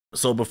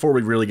So before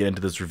we really get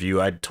into this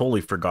review, I totally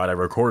forgot I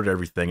recorded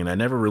everything and I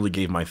never really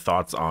gave my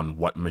thoughts on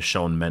what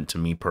Michonne meant to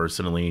me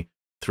personally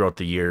throughout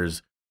the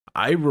years.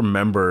 I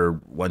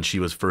remember when she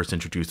was first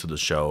introduced to the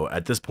show.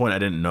 At this point, I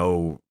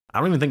don't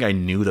even think I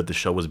knew that the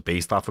show was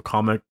based off a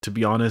comic, to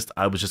be honest.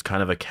 I was just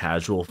kind of a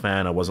casual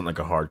fan. I wasn't like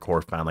a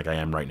hardcore fan like I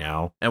am right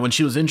now. And when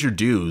she was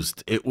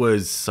introduced, it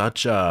was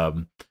such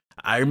a...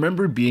 I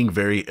remember being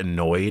very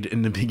annoyed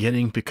in the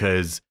beginning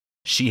because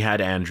she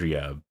had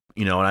Andrea,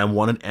 and I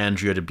wanted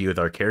Andrea to be with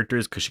our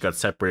characters because she got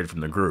separated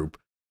from the group.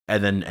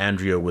 And then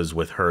Andrea was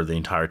with her the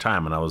entire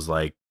time. And I was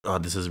like, oh,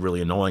 this is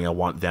really annoying. I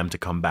want them to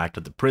come back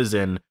to the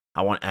prison.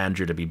 I want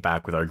Andrea to be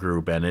back with our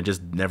group. And it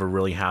just never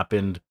really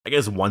happened. I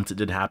guess once it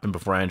did happen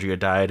before Andrea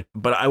died.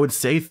 But I would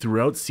say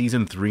throughout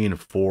season 3 and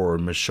 4,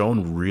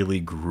 Michonne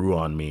really grew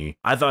on me.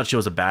 I thought she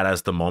was a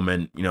badass the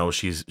moment,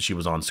 she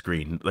was on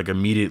screen. Like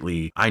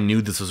immediately, I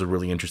knew this was a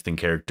really interesting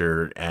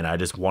character and I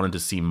just wanted to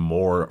see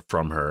more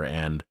from her.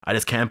 And I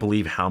just can't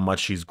believe how much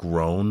she's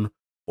grown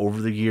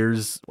over the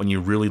years when you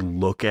really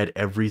look at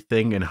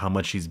everything and how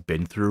much she's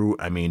been through.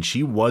 I mean,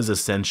 she was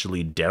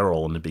essentially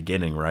Daryl in the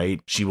beginning,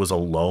 right? She was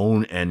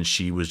alone and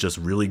she was just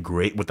really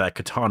great with that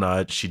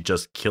katana. She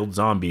just killed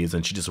zombies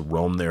and she just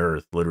roamed the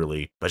earth,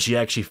 literally. But she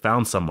actually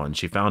found someone.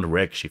 She found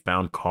Rick, she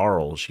found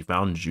Carl, she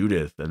found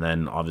Judith, and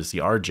then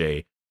obviously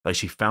RJ. Like,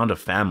 she found a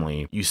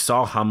family. You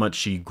saw how much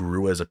she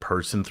grew as a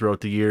person throughout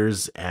the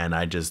years, and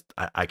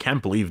I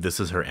can't believe this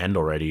is her end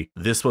already.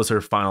 This was her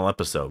final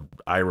episode.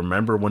 I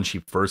remember when she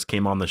first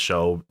came on the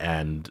show,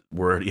 and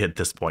we're already at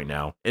this point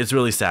now. It's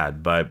really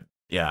sad, but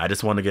yeah, I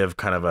just want to give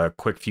kind of a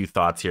quick few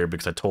thoughts here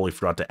because I totally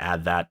forgot to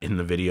add that in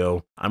the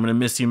video. I'm gonna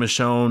miss you,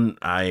 Michonne.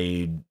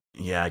 I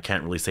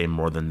can't really say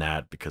more than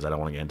that because I don't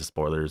want to get into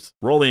spoilers.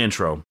 Roll the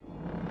intro.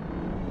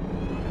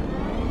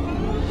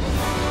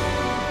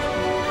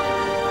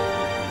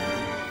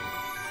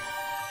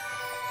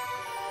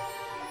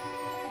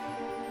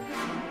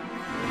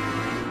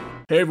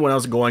 Hey everyone,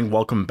 how's it going?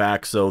 Welcome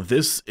back. So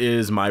this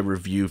is my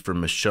review for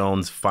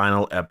Michonne's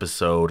final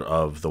episode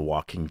of The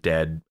Walking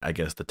Dead, I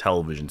guess the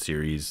television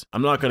series.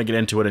 I'm not going to get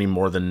into it any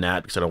more than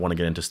that because I don't want to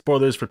get into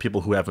spoilers for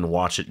people who haven't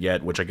watched it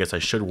yet, which I guess I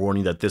should warn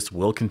you that this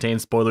will contain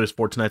spoilers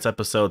for tonight's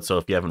episode. So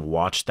if you haven't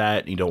watched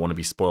that and you don't want to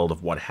be spoiled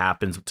of what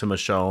happens to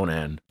Michonne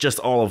and just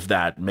all of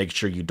that, make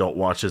sure you don't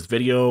watch this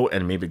video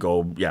and maybe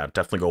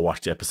definitely go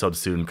watch the episode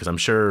soon because I'm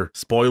sure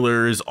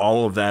spoilers,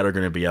 all of that are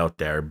going to be out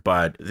there.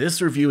 But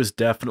this review is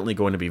definitely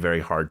going to be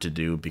very hard to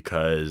do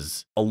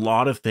because a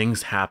lot of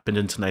things happened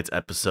in tonight's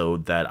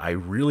episode that I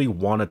really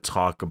want to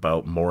talk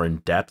about more in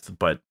depth,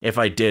 but if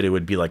I did, it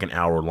would be like an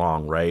hour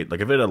long, right?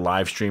 Like if I did a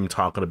live stream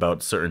talking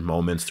about certain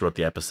moments throughout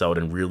the episode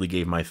and really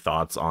gave my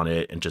thoughts on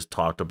it and just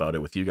talked about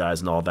it with you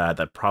guys and all that,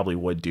 that probably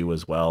would do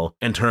as well.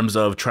 In terms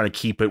of trying to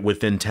keep it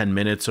within 10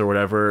 minutes or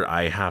whatever,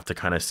 I have to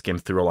kind of skim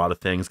through a lot of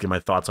things, get my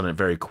thoughts on it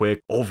very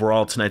quick.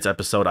 Overall, tonight's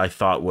episode I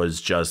thought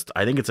was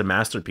I think it's a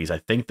masterpiece. I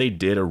think they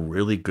did a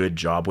really good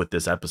job with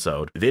this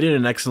episode. They did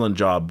an excellent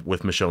job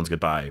with Michonne's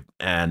goodbye,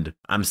 and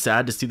I'm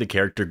sad to see the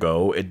character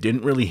go. It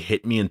didn't really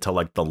hit me until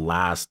like the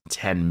last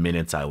 10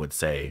 minutes, I would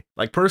say.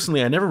 Like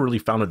personally, I never really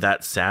found it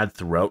that sad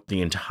throughout the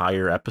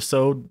entire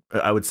episode.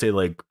 I would say it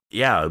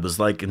was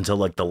like until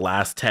like the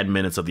last 10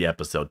 minutes of the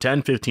episode,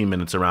 10-15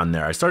 minutes around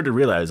there. I started to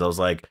realize, I was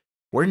like,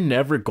 we're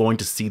never going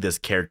to see this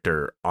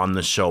character on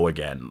the show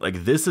again.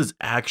 Like this is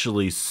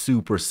actually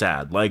super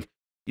sad. Like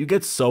you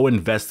get so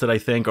invested, I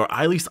think, or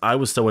at least I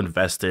was so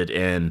invested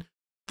in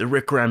the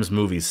Rick Grimes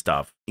movie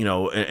stuff,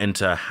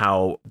 into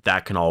how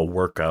that can all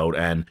work out.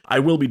 And I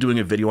will be doing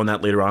a video on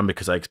that later on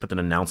because I expect an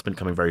announcement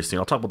coming very soon.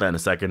 I'll talk about that in a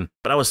second.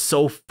 But I was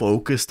so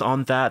focused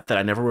on that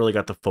I never really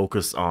got to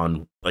focus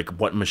on like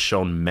what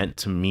Michonne meant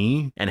to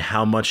me and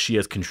how much she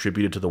has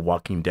contributed to The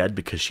Walking Dead,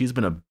 because she's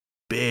been a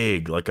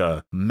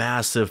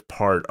massive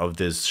part of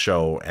this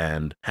show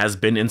and has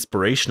been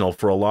inspirational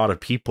for a lot of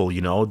people.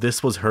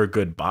 This was her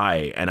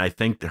goodbye, and I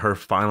think her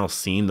final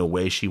scene, the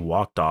way she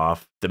walked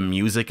off, the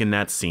music in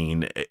that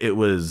scene,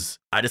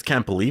 I just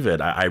can't believe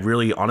it. I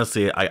really,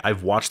 honestly,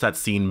 I've watched that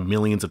scene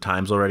millions of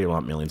times already. Well,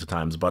 not millions of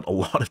times, but a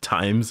lot of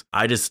times.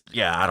 I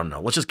don't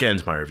know. Let's just get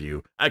into my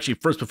review. Actually,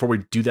 first, before we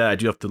do that, I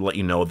do have to let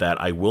you know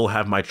that I will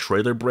have my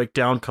trailer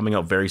breakdown coming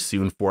out very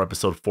soon for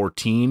episode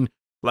 14.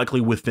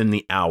 Likely within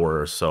the hour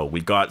or so. We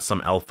got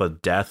some Alpha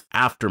death,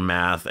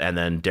 aftermath, and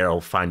then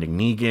Daryl finding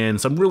Negan.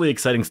 Some really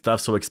exciting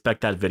stuff, so expect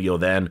that video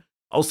then.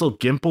 Also,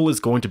 Gimple is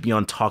going to be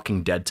on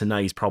Talking Dead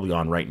tonight. He's probably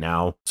on right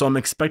now. So I'm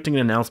expecting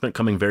an announcement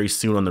coming very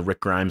soon on the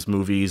Rick Grimes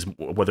movies,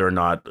 whether or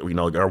not,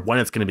 or when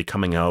it's going to be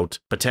coming out.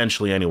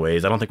 Potentially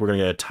anyways. I don't think we're going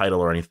to get a title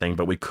or anything,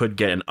 but we could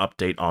get an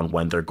update on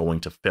when they're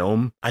going to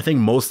film. I think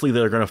mostly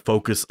they're going to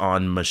focus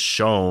on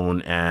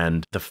Michonne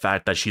and the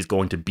fact that she's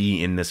going to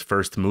be in this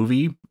first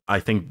movie. I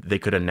think they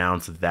could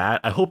announce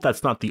that. I hope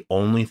that's not the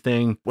only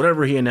thing.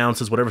 Whatever he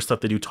announces, whatever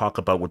stuff they do talk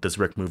about with this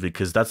Rick movie,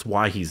 because that's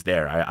why he's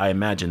there. I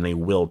imagine they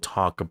will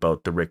talk about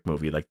about the Rick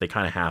movie. Like, they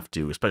kind of have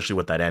to, especially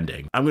with that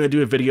ending. I'm going to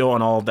do a video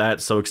on all of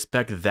that, so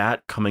expect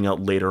that coming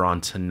out later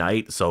on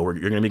tonight. So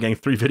you're going to be getting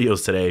 3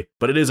 videos today,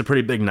 but it is a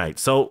pretty big night.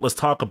 So let's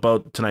talk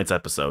about tonight's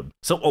episode.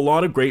 So a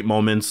lot of great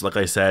moments, like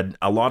I said,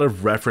 a lot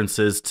of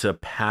references to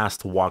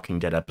past Walking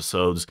Dead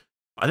episodes.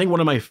 I think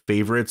one of my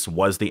favorites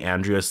was the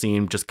Andrea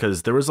scene, just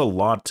because there was a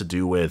lot to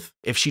do with,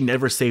 if she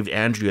never saved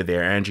Andrea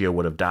there, Andrea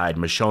would have died.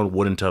 Michonne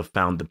wouldn't have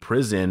found the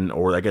prison,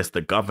 or I guess the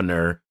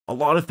governor. A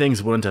lot of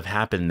things wouldn't have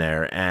happened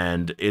there,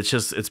 and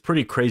it's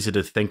pretty crazy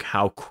to think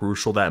how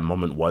crucial that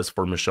moment was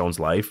for Michonne's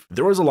life.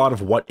 There was a lot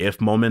of what if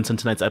moments in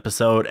tonight's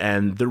episode,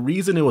 and the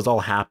reason it was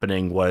all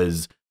happening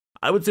was,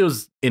 I would say it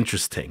was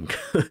interesting.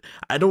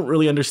 I don't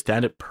really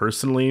understand it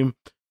personally,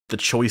 the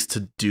choice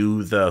to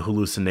do the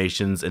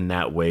hallucinations in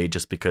that way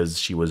just because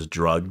she was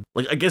drugged.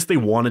 Like, I guess they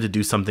wanted to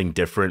do something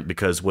different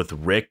because with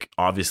Rick,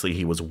 obviously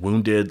he was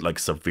wounded, like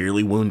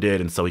severely wounded,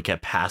 and so he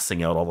kept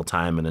passing out all the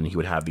time, and then he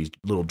would have these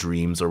little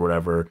dreams or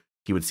whatever.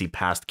 He would see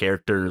past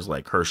characters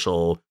like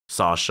Herschel,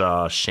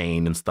 Sasha,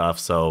 Shane, and stuff.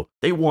 So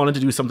they wanted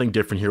to do something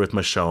different here with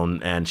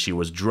Michonne, and she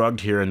was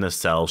drugged here in this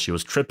cell. She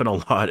was tripping a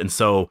lot, and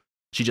so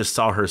she just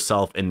saw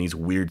herself in these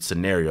weird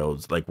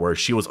scenarios, like where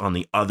she was on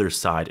the other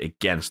side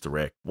against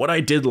Rick. What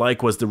I did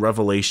like was the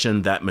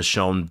revelation that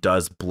Michonne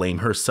does blame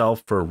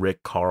herself for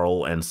Rick,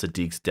 Carl, and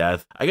Sadiq's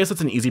death. I guess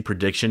it's an easy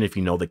prediction if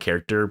you know the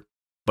character,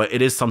 but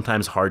it is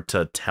sometimes hard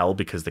to tell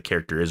because the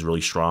character is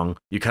really strong.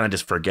 You kind of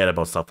just forget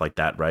about stuff like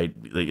that, right?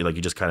 Like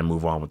you just kind of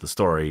move on with the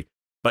story.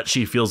 But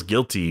she feels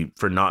guilty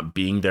for not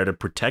being there to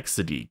protect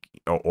Sadiq,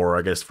 or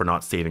I guess for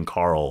not saving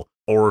Carl,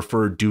 or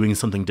for doing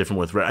something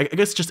different with Rick. I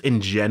guess just in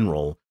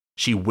general,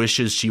 she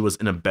wishes she was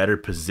in a better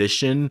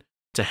position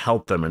to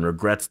help them and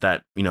regrets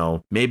that, you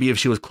know, maybe if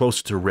she was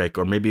closer to Rick,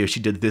 or maybe if she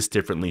did this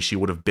differently, she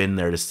would have been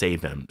there to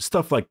save him.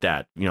 Stuff like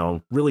that, you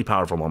know, really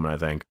powerful moment, I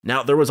think.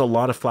 Now, there was a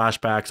lot of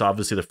flashbacks.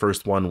 Obviously, the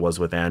first one was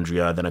with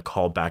Andrea, then a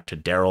call back to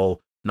Daryl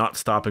not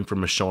stopping for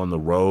Michonne on the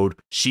road.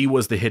 She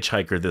was the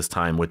hitchhiker this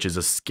time, which is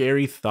a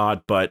scary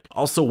thought, but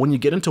also when you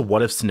get into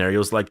what if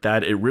scenarios like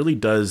that, it really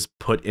does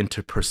put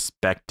into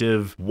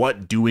perspective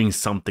what doing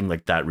something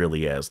like that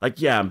really is.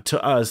 Like, yeah,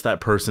 to us, that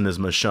person is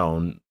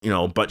Michonne, you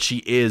know, but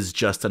she is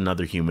just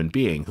another human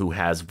being who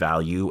has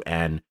value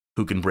and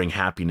who can bring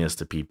happiness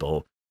to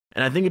people.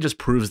 And I think it just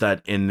proves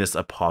that in this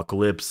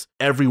apocalypse,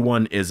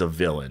 everyone is a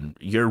villain.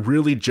 You're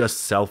really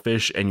just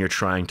selfish and you're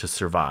trying to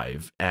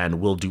survive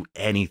and will do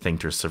anything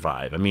to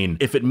survive. I mean,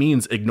 if it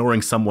means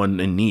ignoring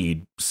someone in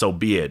need, so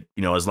be it,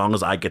 you know, as long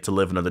as I get to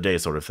live another day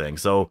sort of thing.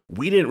 So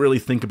we didn't really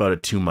think about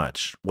it too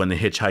much when the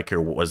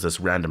hitchhiker was this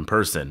random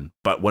person,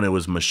 but when it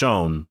was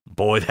Michonne,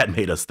 boy, that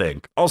made us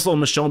think. Also,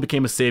 Michonne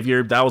became a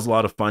savior. That was a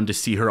lot of fun to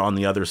see her on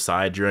the other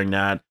side during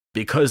that.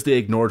 Because they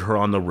ignored her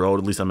on the road,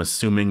 at least I'm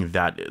assuming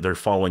that they're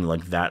following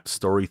like that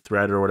story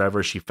thread or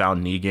whatever. She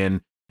found Negan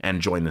and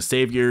joined the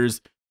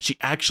Saviors. She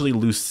actually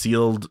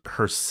Lucille'd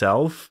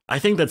herself. I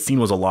think that scene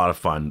was a lot of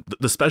fun.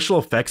 The special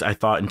effects I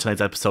thought in tonight's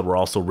episode were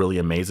also really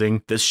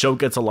amazing. This show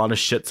gets a lot of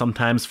shit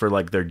sometimes for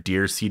like their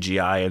dear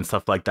CGI and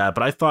stuff like that,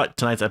 but I thought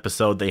tonight's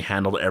episode they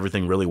handled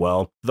everything really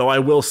well. Though I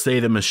will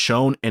say the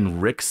Michonne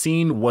and Rick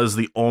scene was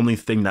the only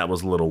thing that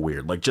was a little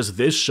weird. Like just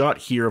this shot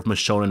here of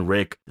Michonne and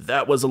Rick,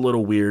 that was a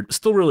little weird.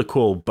 Still really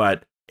cool,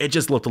 but it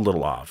just looked a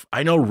little off.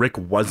 I know Rick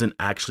wasn't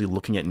actually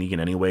looking at Negan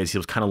anyways. He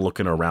was kind of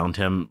looking around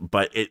him,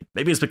 but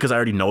maybe it's because I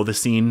already know the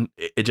scene.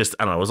 It just,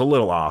 I don't know, it was a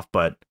little off,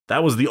 but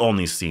that was the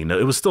only scene.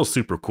 It was still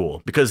super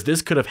cool because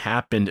this could have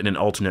happened in an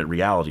alternate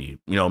reality.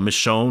 You know,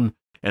 Michonne,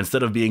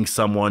 instead of being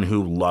someone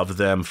who loved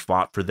them,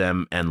 fought for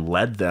them, and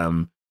led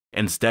them,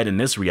 instead in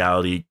this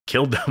reality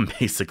killed them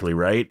basically,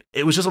 right?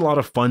 It was just a lot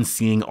of fun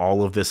seeing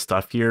all of this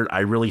stuff here. I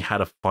really had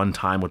a fun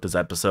time with this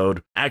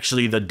episode.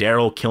 Actually, the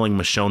Daryl killing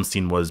Michonne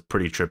scene was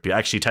pretty trippy.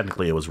 Actually,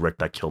 technically it was Rick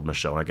that killed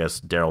Michonne. I guess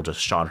Daryl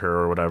just shot her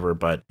or whatever,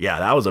 but yeah,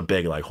 that was a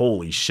big like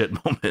holy shit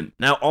moment.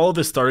 Now all of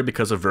this started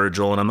because of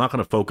Virgil, and I'm not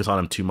going to focus on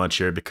him too much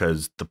here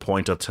because the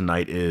point of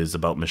tonight is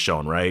about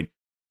Michonne, right?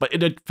 But it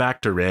did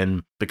factor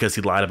in because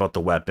he lied about the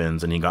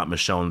weapons and he got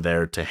Michonne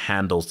there to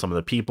handle some of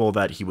the people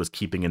that he was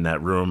keeping in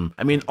that room.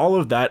 I mean, all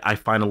of that I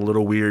find a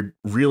little weird.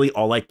 Really,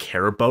 all I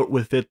care about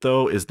with it,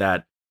 though, is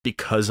that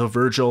because of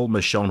Virgil,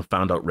 Michonne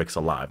found out Rick's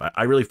alive.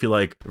 I really feel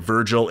like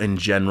Virgil in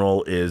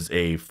general is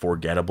a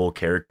forgettable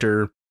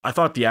character. I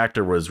thought the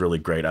actor was really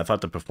great. I thought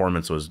the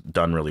performance was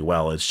done really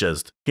well. It's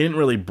just, he didn't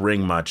really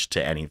bring much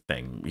to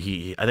anything.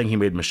 I think he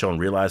made Michonne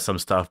realize some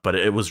stuff, but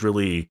it was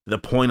really, the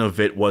point of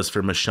it was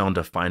for Michonne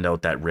to find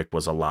out that Rick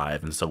was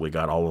alive. And so we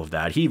got all of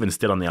that. He even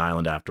stayed on the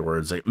island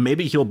afterwards. Like,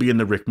 maybe he'll be in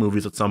the Rick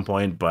movies at some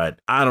point, but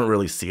I don't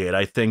really see it.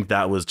 I think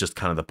that was just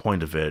kind of the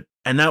point of it.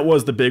 And that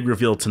was the big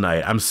reveal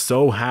tonight. I'm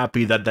so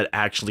happy that that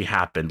actually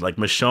happened. Like,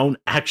 Michonne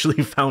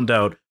actually found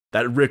out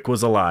that Rick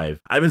was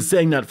alive. I've been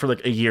saying that for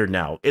like a year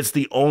now. It's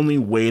the only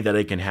way that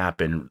it can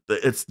happen.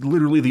 It's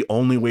literally the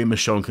only way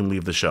Michonne can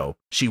leave the show.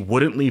 She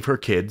wouldn't leave her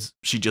kids.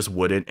 She just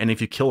wouldn't. And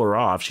if you kill her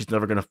off, she's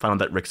never going to find out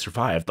that Rick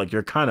survived. Like,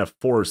 you're kind of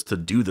forced to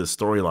do this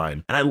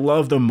storyline. And I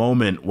love the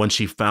moment when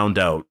she found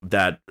out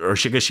that, or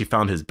I guess she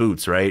found his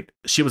boots, right?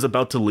 She was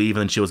about to leave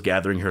and she was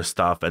gathering her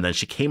stuff. And then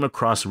she came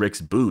across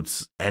Rick's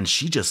boots and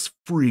she just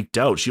freaked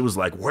out. She was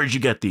like, where'd you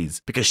get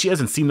these? Because she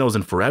hasn't seen those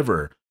in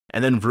forever.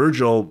 And then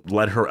Virgil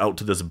led her out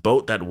to this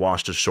boat that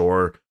washed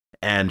ashore,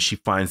 and she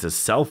finds this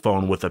cell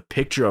phone with a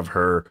picture of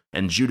her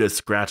and Judith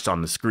scratched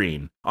on the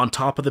screen. On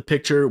top of the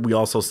picture, we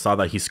also saw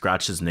that he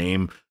scratched his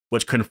name,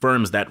 which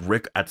confirms that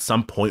Rick at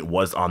some point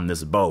was on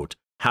this boat.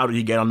 How did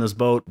he get on this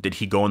boat? Did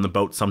he go on the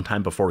boat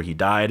sometime before he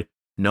died?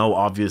 No,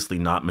 obviously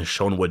not.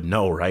 Michonne would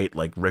know, right?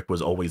 Like, Rick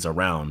was always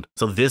around.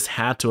 So this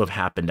had to have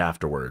happened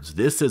afterwards.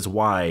 This is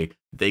why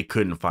they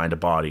couldn't find a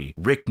body.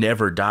 Rick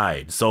never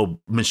died. So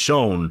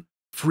Michonne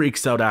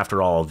freaks out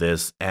after all of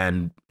this,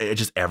 and it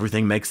just,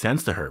 everything makes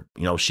sense to her.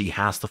 You know, she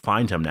has to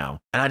find him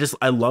now. And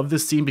I love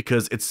this scene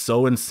because it's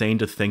so insane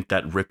to think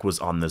that Rick was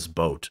on this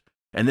boat.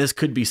 And this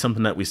could be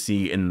something that we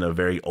see in the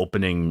very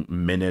opening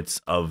minutes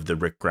of the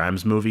Rick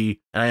Grimes movie.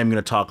 And I am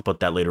going to talk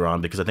about that later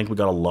on because I think we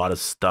got a lot of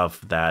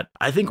stuff that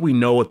I think we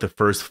know what the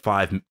first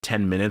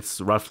 5-10 minutes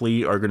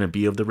roughly are going to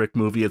be of the Rick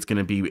movie. It's going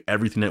to be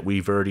everything that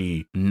we've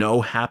already know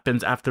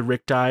happens after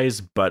Rick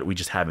dies, but we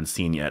just haven't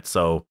seen yet.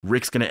 So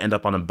Rick's going to end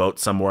up on a boat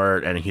somewhere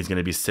and he's going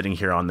to be sitting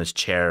here on this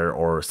chair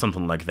or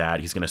something like that.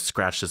 He's going to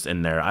scratch this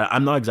in there.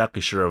 I'm not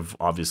exactly sure of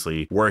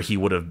obviously where he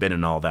would have been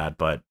and all that,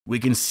 but we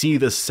can see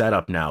the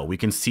setup now. We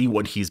can see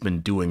what he's been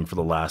doing for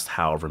the last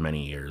however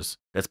many years.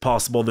 It's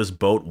possible this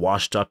boat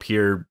washed up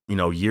here, you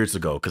know, years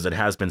ago, because it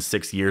has been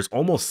 6 years,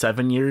 almost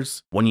 7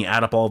 years. When you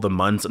add up all the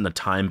months and the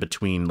time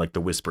between like the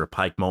Whisper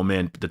Pike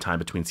moment, the time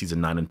between season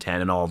 9 and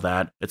 10 and all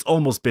that, it's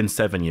almost been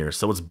 7 years.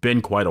 So it's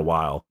been quite a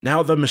while.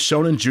 Now the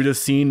Michonne and Judith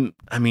scene,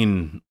 I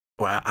mean,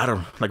 well, I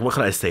don't, like, what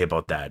can I say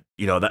about that?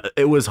 You know, that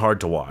it was hard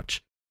to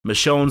watch.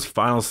 Michonne's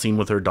final scene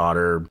with her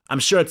daughter, I'm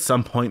sure at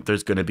some point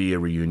there's going to be a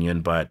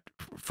reunion, but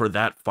for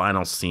that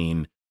final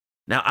scene,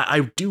 now,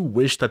 I do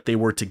wish that they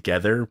were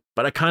together,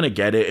 but I kind of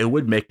get it. It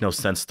would make no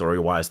sense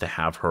story-wise to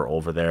have her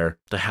over there,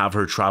 to have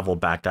her travel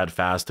back that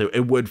fast.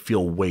 It would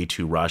feel way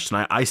too rushed.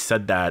 And I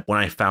said that when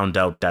I found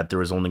out that there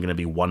was only going to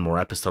be one more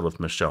episode with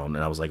Michonne.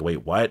 And I was like,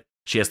 wait, what?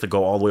 She has to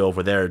go all the way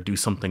over there, do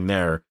something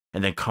there,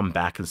 and then come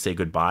back and say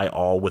goodbye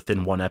all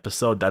within one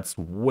episode? That's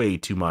way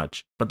too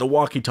much. But the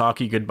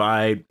walkie-talkie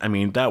goodbye, I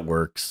mean, that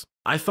works.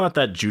 I thought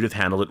that Judith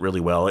handled it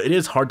really well. It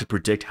is hard to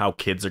predict how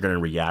kids are going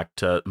to react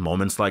to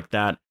moments like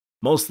that.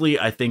 Mostly,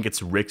 I think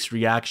it's Rick's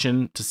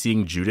reaction to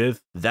seeing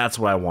Judith. That's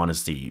what I want to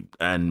see.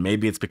 And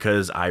maybe it's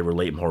because I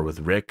relate more with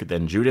Rick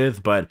than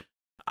Judith, but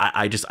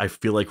I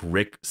feel like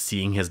Rick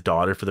seeing his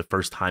daughter for the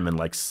first time in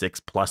like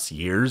 6+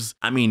 years.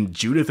 I mean,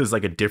 Judith is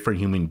like a different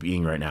human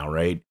being right now,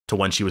 right? To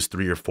when she was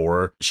 3 or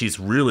 4. She's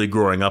really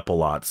growing up a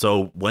lot.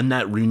 So when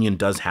that reunion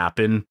does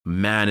happen,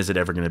 man, is it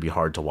ever going to be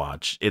hard to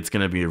watch. It's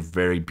going to be a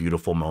very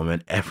beautiful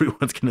moment.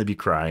 Everyone's going to be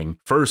crying.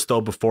 First,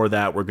 though, before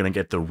that, we're going to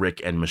get the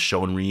Rick and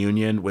Michonne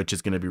reunion, which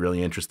is going to be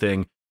really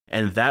interesting.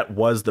 And that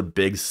was the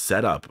big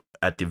setup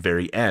at the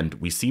very end.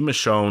 We see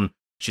Michonne.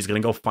 She's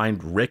going to go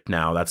find Rick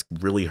now. That's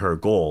really her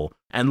goal.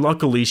 And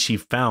luckily she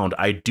found,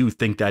 I do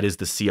think that is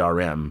the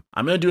CRM.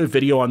 I'm going to do a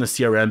video on the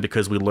CRM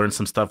because we learned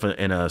some stuff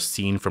in a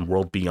scene from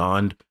World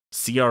Beyond.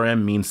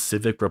 CRM means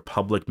Civic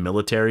Republic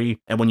Military.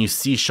 And when you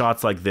see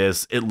shots like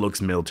this, it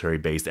looks military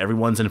based.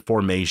 Everyone's in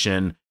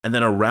formation. And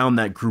then around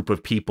that group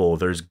of people,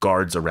 there's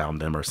guards around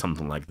them or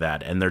something like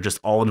that. And they're just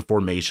all in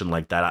formation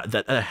like that.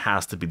 That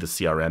has to be the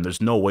CRM.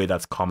 There's no way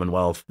that's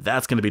Commonwealth.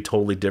 That's going to be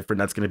totally different.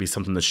 That's going to be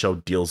something the show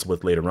deals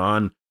with later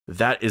on.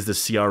 That is the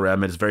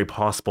CRM. It's very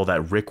possible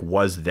that Rick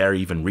was there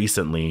even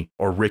recently,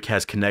 or Rick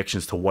has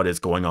connections to what is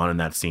going on in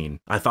that scene.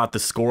 I thought the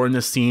score in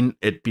this scene,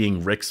 it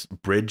being Rick's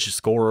bridge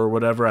score or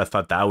whatever, I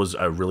thought that was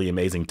a really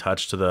amazing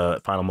touch to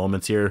the final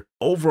moments here.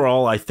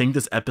 Overall, I think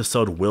this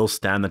episode will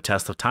stand the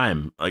test of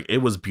time. Like, it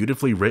was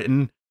beautifully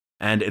written,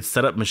 and it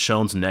set up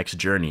Michonne's next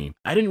journey.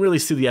 I didn't really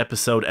see the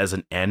episode as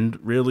an end,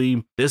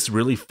 really. This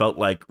really felt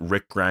like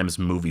Rick Grimes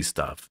movie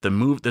stuff.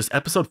 This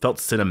episode felt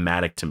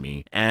cinematic to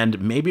me,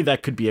 and maybe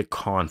that could be a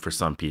con for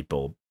some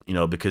people, you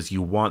know, because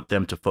you want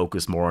them to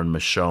focus more on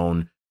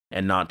Michonne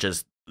and not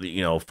just,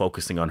 you know,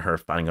 focusing on her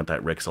finding out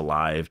that Rick's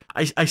alive.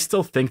 I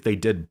still think they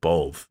did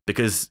both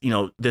because, you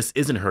know, this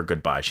isn't her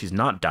goodbye. She's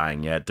not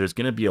dying yet. There's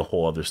going to be a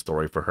whole other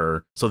story for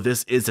her. So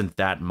this isn't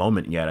that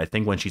moment yet. I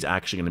think when she's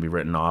actually going to be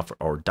written off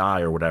or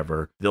die or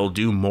whatever, they'll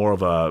do more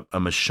of a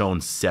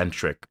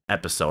Michonne-centric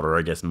episode, or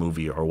I guess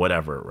movie or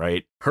whatever,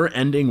 right? Her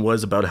ending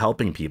was about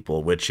helping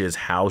people, which is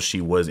how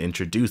she was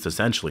introduced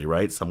essentially,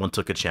 right? Someone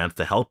took a chance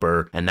to help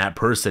her and that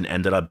person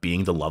ended up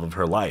being the love of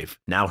her life.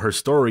 Now her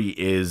story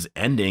is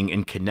ending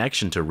in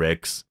connection to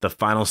Rick's, the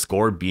final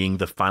score being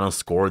the final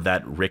score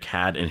that Rick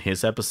had in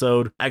his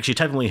episode. Actually,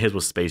 technically his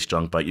was Space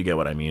Junk, but you get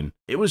what I mean.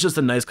 It was just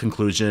a nice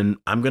conclusion.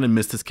 I'm gonna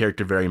miss this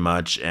character very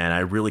much, and I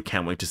really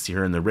can't wait to see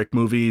her in the Rick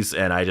movies,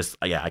 and I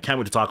can't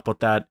wait to talk about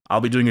that.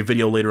 I'll be doing a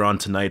video later on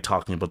tonight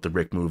talking about the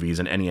Rick movies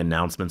and any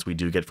announcements we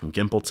do get from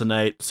Gimple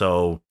tonight.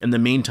 So in the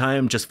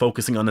meantime, just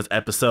focusing on this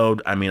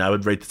episode, I mean, I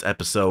would rate this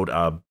episode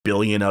a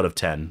billion out of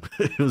 10.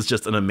 It was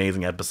just an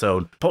amazing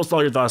episode. Post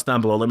all your thoughts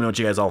down below. Let me know what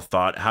you guys all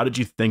thought. How did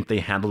you think they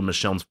handled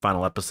Michonne's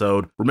final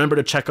episode? Remember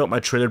to check out my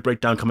trailer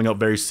breakdown coming out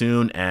very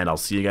soon, and I'll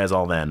see you guys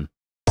all then.